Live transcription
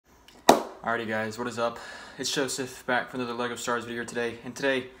Alrighty guys, what is up? It's Joseph back for another LEGO Star Wars video today, and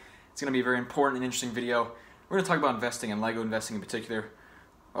today it's going to be a very important and interesting video. We're going to talk about investing and LEGO investing in particular.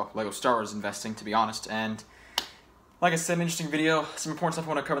 Well, LEGO Star Wars investing, to be honest, and like I said, an interesting video. Some important stuff I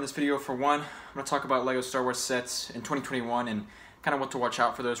want to cover in this video. For one, I'm going to talk about LEGO Star Wars sets in 2021 and kind of what to watch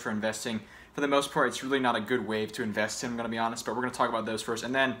out for those for investing. For the most part, it's really not a good wave to invest in, I'm going to be honest, but we're going to talk about those first.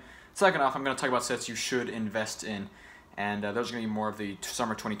 And then, second off, I'm going to talk about sets you should invest in. And those are going to be more of the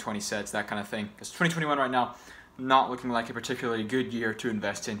summer 2020 sets, that kind of thing. Because 2021 right now, not looking like a particularly good year to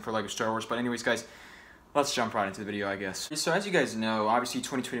invest in for LEGO Star Wars. But anyways, guys, let's jump right into the video, I guess. So as you guys know, obviously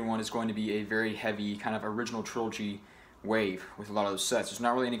 2021 is going to be a very heavy kind of original trilogy wave with a lot of those sets. There's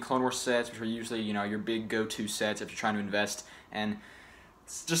not really any Clone Wars sets, which are usually, you know, your big go-to sets if you're trying to invest. And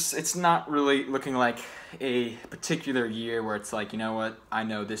it's not really looking like a particular year where it's like, you know what, I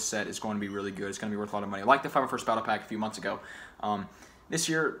know this set is going to be really good, it's going to be worth a lot of money. Like the 501st Battle Pack a few months ago. This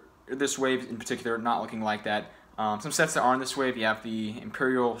year, this wave in particular, not looking like that. Some sets that are in this wave, you have the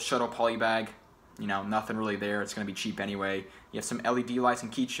Imperial Shuttle Polybag, you know, nothing really there, it's going to be cheap anyway. You have some LED lights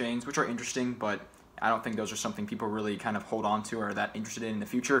and keychains, which are interesting, but I don't think those are something people really kind of hold on to or are that interested in the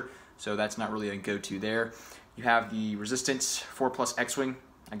future, so that's not really a go-to there. You have the Resistance 4+ X-Wing,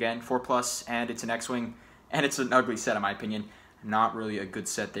 again, 4+, and it's an X-Wing, and it's an ugly set in my opinion. Not really a good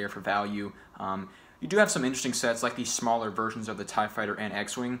set there for value. You do have some interesting sets like these smaller versions of the TIE Fighter and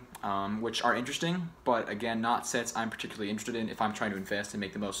X-Wing, which are interesting, but again, not sets I'm particularly interested in if I'm trying to invest and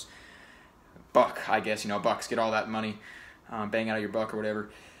make the most buck, I guess, you know, bucks, get all that money, bang out of your buck or whatever.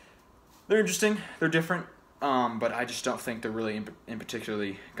 They're interesting, they're different, but I just don't think they're really in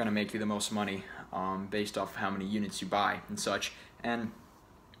particularly going to make you the most money based off of how many units you buy and such. And,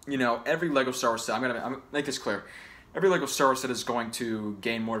 you know, every LEGO Star Wars set, I'm gonna make this clear, every LEGO Star Wars set is going to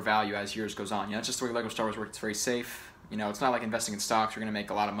gain more value as years goes on. You know, that's just the way LEGO Star Wars works. It's very safe. You know, it's not like investing in stocks. You're going to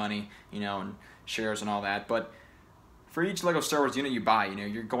make a lot of money, you know, and shares and all that. But for each LEGO Star Wars unit you buy, you know,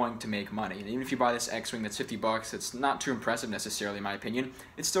 you're going to make money. And even if you buy this X-Wing that's $50, it's not too impressive necessarily, in my opinion.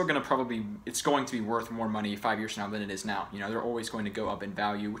 It's still going to it's going to be worth more money 5 years from now than it is now. You know, they're always going to go up in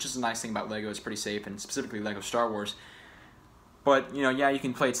value, which is a nice thing about LEGO. It's pretty safe, and specifically LEGO Star Wars. But, you know, yeah, you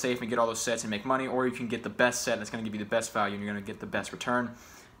can play it safe and get all those sets and make money, or you can get the best set that's going to give you the best value and you're going to get the best return.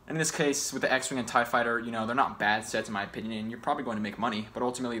 And in this case, with the X-Wing and TIE Fighter, you know, they're not bad sets in my opinion, and you're probably going to make money, but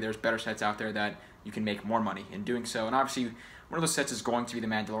ultimately there's better sets out there that you can make more money in doing so. And obviously, one of those sets is going to be the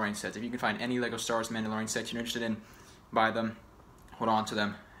Mandalorian sets. If you can find any LEGO Star Wars Mandalorian sets you're interested in, buy them, hold on to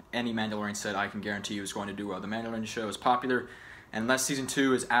them. Any Mandalorian set, I can guarantee you, is going to do well. The Mandalorian show is popular, and unless Season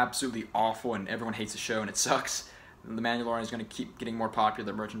 2 is absolutely awful and everyone hates the show and it sucks, the Mandalorian is going to keep getting more popular,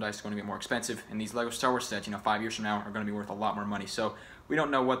 the merchandise is going to get more expensive, and these LEGO Star Wars sets, you know, 5 years from now are going to be worth a lot more money. So we don't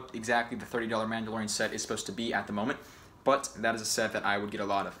know what exactly the $30 Mandalorian set is supposed to be at the moment, but that is a set that I would get a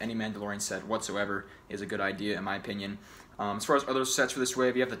lot of. Any Mandalorian set whatsoever is a good idea, in my opinion. As far as other sets for this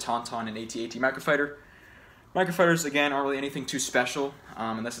wave, you have the Tauntaun and AT-AT Microfighter. Microfighters, again, aren't really anything too special,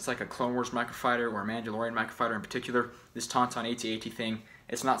 unless it's like a Clone Wars Microfighter or a Mandalorian Microfighter in particular. This Tauntaun AT-AT thing,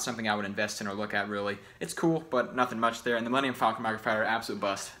 it's not something I would invest in or look at, really. It's cool, but nothing much there. And the Millennium Falcon Microfighter, absolute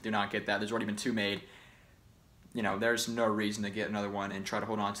bust. Do not get that. There's already been 2 made. You know, there's no reason to get another one and try to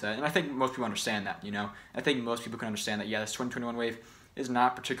hold on to that. And I think most people understand that, you know. I think most people can understand that, yeah, this 2021 wave is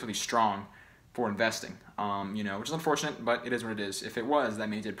not particularly strong for investing, you know, which is unfortunate, but it is what it is. If it was, that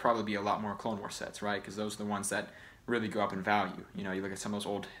means it'd probably be a lot more Clone Wars sets, right? Because those are the ones that really go up in value. You know, you look at some of those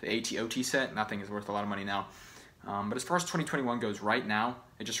old, the AT-OT set, nothing is worth a lot of money now. But as far as 2021 goes right now,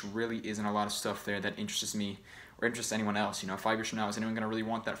 it just really isn't a lot of stuff there that interests me or interests anyone else. You know, 5 years from now, is anyone going to really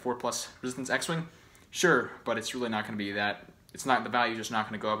want that 4+ Resistance X-Wing? Sure, but it's really not going to be that. It's not, the value is just not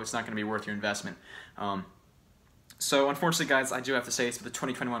going to go up. It's not going to be worth your investment. So unfortunately, guys, I do have to say, the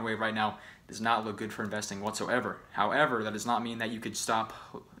 2021 wave right now does not look good for investing whatsoever. However, that does not mean that you could stop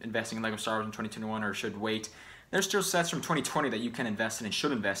investing in LEGO Star Wars in 2021 or should wait. There's still sets from 2020 that you can invest in and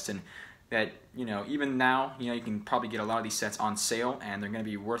should invest in that, you know, even now, you know, you can probably get a lot of these sets on sale and they're going to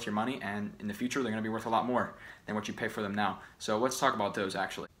be worth your money, and in the future they're going to be worth a lot more than what you pay for them now. So let's talk about those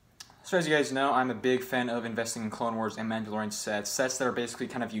actually. So as you guys know, I'm a big fan of investing in Clone Wars and Mandalorian sets that are basically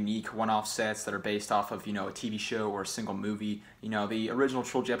kind of unique, one-off sets that are based off of, you know, a TV show or a single movie. You know, the original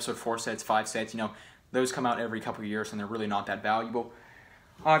trilogy episode 4 sets, 5 sets, you know, those come out every couple of years and they're really not that valuable.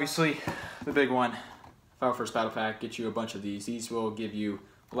 Obviously, the big one, 501st Battle Pack, get you a bunch of these. These will give you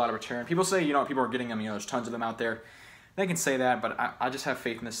a lot of return. People say, you know, people are getting them, you know, there's tons of them out there. They can say that, but I just have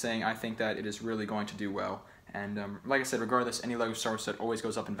faith in this thing. I think that it is really going to do well. And like I said, regardless, any LEGO Star Wars set always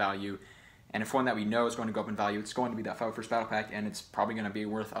goes up in value. And if one that we know is going to go up in value, it's going to be that 501st Battle Pack, and it's probably going to be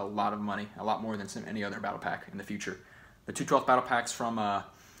worth a lot of money, a lot more than any other Battle Pack in the future. The 212th Battle Packs from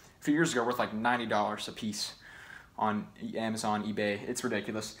a few years ago worth like $90 a piece on Amazon, eBay. It's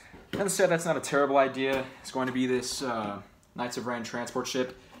ridiculous. Another set that's not a terrible idea is going to be this Knights of Ren transport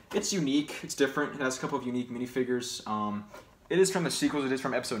ship. It's unique, it's different, it has a couple of unique minifigures. It is from the sequels, it is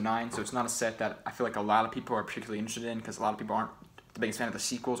from episode 9, so it's not a set that I feel like a lot of people are particularly interested in, because a lot of people aren't the biggest fan of the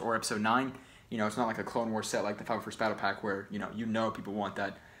sequels or episode 9. You know, it's not like a Clone Wars set like the 501st Battle Pack where, you know people want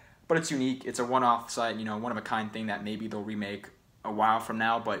that. But it's unique, it's a one-off set, you know, one-of-a-kind thing that maybe they'll remake a while from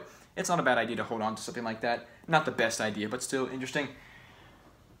now, but it's not a bad idea to hold on to something like that. Not the best idea, but still interesting.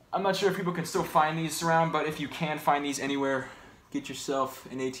 I'm not sure if people can still find these around, but if you can find these anywhere, get yourself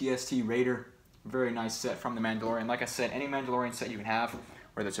an AT-ST Raider. Very nice set from The Mandalorian. Like I said, any Mandalorian set you can have,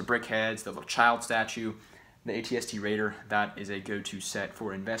 whether it's a BrickHeadz, the little child statue, the AT-ST Raider, that is a go-to set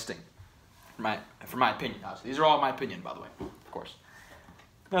for investing. For my opinion, obviously. These are all my opinion, by the way, of course.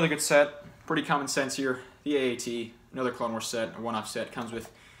 Another good set, pretty common sense here. The AAT, another Clone Wars set, a one-off set, comes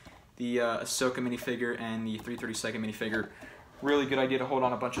with the Ahsoka minifigure and the 332nd minifigure. Really good idea to hold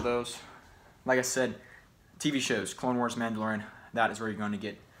on a bunch of those. Like I said, TV shows, Clone Wars, Mandalorian, that is where you're going to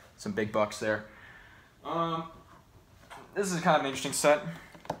get some big bucks there. This is kind of an interesting set.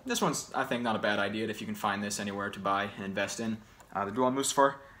 This one's, I think, not a bad idea if you can find this anywhere to buy and invest in. The Dual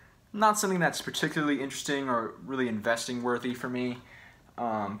Mustafar, not something that's particularly interesting or really investing worthy for me.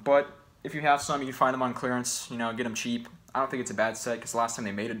 But if you have some, you can find them on clearance, you know, get them cheap. I don't think it's a bad set, because the last time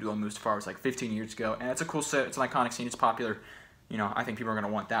they made a Dual Mustafar was like 15 years ago, and it's a cool set, it's an iconic scene, it's popular. You know, I think people are going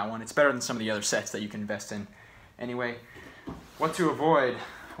to want that one. It's better than some of the other sets that you can invest in. Anyway, what to avoid?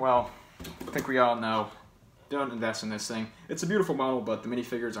 Well, I think we all know, don't invest in this thing. It's a beautiful model, but the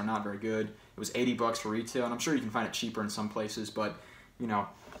minifigures are not very good. It was 80 bucks for retail, and I'm sure you can find it cheaper in some places, but, you know,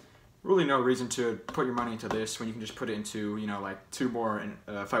 really no reason to put your money into this when you can just put it into, you know, like 2 more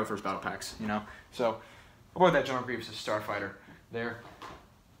 501st Battle Packs, you know? So, avoid that General Grievous' Starfighter there.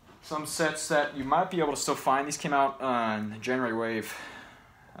 Some sets that you might be able to still find. These came out on January Wave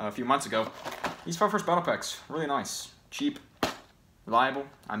a few months ago. These 501st Battle Packs, really nice. Cheap, reliable.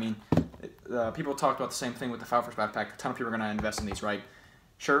 I mean, people talked about the same thing with the 501st Battle Pack. A ton of people are going to invest in these, right?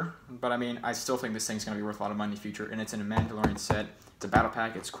 Sure, but I mean, I still think this thing's going to be worth a lot of money in the future, and it's in a Mandalorian set. It's a battle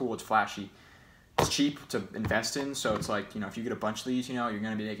pack, it's cool, it's flashy. It's cheap to invest in, so it's like, you know, if you get a bunch of these, you know, you're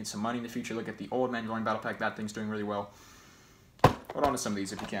going to be making some money in the future. Look at the old Mandalorian battle pack, that thing's doing really well. Hold on to some of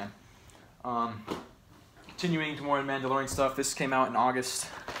these if you can. Continuing to more Mandalorian stuff, this came out in August.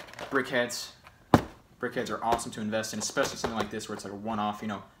 BrickHeadz. BrickHeadz are awesome to invest in, especially something like this where it's like a one-off, you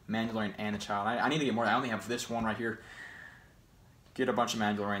know, Mandalorian and a child. I need to get more. I only have this one right here. Get a bunch of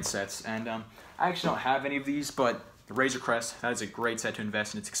Mandalorian sets, and I actually don't have any of these, but the Razor Crest, that is a great set to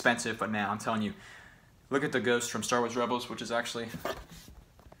invest in. It's expensive, but man, I'm telling you, look at the Ghost from Star Wars Rebels, which is actually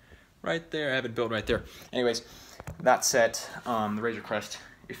right there. I have it built right there. Anyways, that set, the Razor Crest,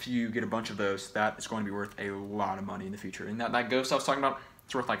 if you get a bunch of those, that is going to be worth a lot of money in the future. And that Ghost I was talking about,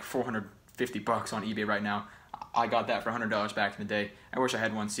 it's worth like 450 bucks on eBay right now. I got that for $100 back in the day. I wish I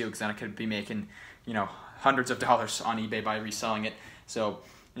had one sealed, because then I could be making, you know, hundreds of dollars on eBay by reselling it. So,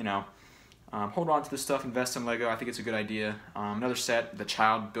 you know, hold on to this stuff, invest in Lego. I think it's a good idea. Another set, the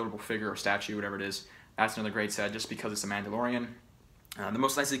child buildable figure or statue, whatever it is. That's another great set just because it's a Mandalorian. The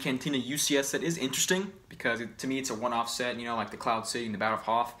Mos Eisley Cantina UCS set is interesting because to me it's a one-off set, you know, like the Cloud City and the Battle of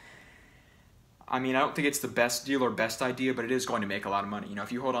Hoth. I mean, I don't think it's the best deal or best idea, but it is going to make a lot of money. You know,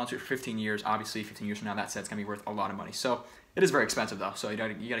 if you hold on to it for 15 years, obviously 15 years from now, that set's going to be worth a lot of money. So it is very expensive though, so you got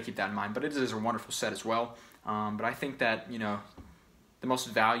to keep that in mind. But it is a wonderful set as well. But I think that, you know, the most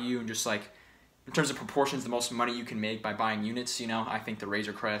value and just like, in terms of proportions, the most money you can make by buying units, you know, I think the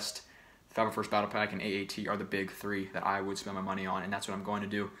Razor Crest, 501st Battle Pack, and AAT are the big 3 that I would spend my money on, and that's what I'm going to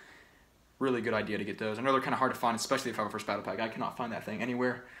do. Really good idea to get those. I know they're kind of hard to find, especially the 501st Battle Pack. I cannot find that thing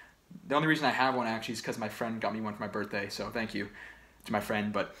anywhere. The only reason I have one, actually, is because my friend got me one for my birthday, so thank you to my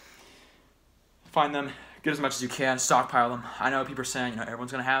friend. But find them, get as much as you can, stockpile them. I know people are saying, you know,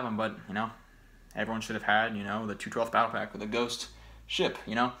 everyone's going to have them, but, you know, everyone should have had, you know, the 212th Battle Pack with a Ghost ship,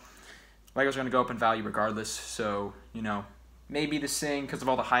 you know. Legos are going to go up in value regardless, so, you know, maybe this thing, because of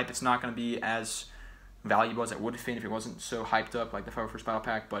all the hype, it's not going to be as valuable as it would have been if it wasn't so hyped up like the 501st Battle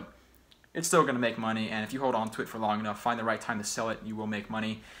Pack, but it's still going to make money, and if you hold on to it for long enough, find the right time to sell it, you will make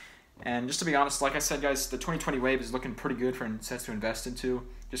money. And just to be honest, like I said, guys, the 2020 wave is looking pretty good for sets to invest into,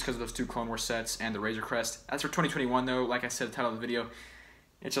 just because of those 2 Clone Wars sets and the Razor Crest. As for 2021, though, like I said at the title of the video,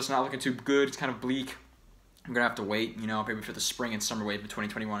 it's just not looking too good. It's kind of bleak. I'm going to have to wait, you know, maybe for the spring and summer wave of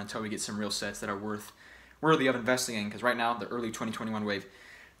 2021 until we get some real sets that are worthy of investing in, because right now, the early 2021 wave,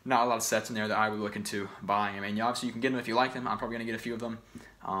 not a lot of sets in there that I would look into buying. I mean, obviously you can get them if you like them. I'm probably going to get a few of them.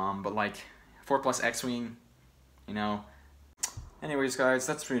 But like 4+ X-Wing, you know, Anyways, guys,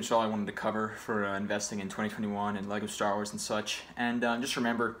 that's pretty much all I wanted to cover for investing in 2021 and LEGO Star Wars and such. And just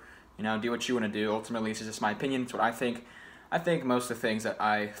remember, do what you want to do. Ultimately, this is just my opinion. It's what I think. I think most of the things that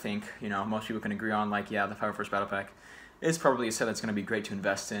I think, most people can agree on, like, yeah, the Fire Force Battle Pack is probably a set that's going to be great to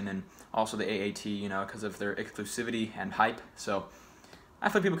invest in, and also the AAT, because of their exclusivity and hype. So I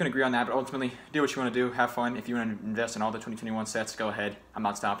feel like people can agree on that, but ultimately, do what you want to do, have fun. If you want to invest in all the 2021 sets, go ahead. I'm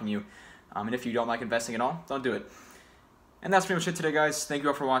not stopping you. And if you don't like investing at all, don't do it. And that's pretty much it today, guys. Thank you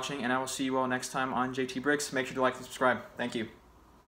all for watching, and I will see you all next time on JT Bricks. Make sure to like and subscribe. Thank you.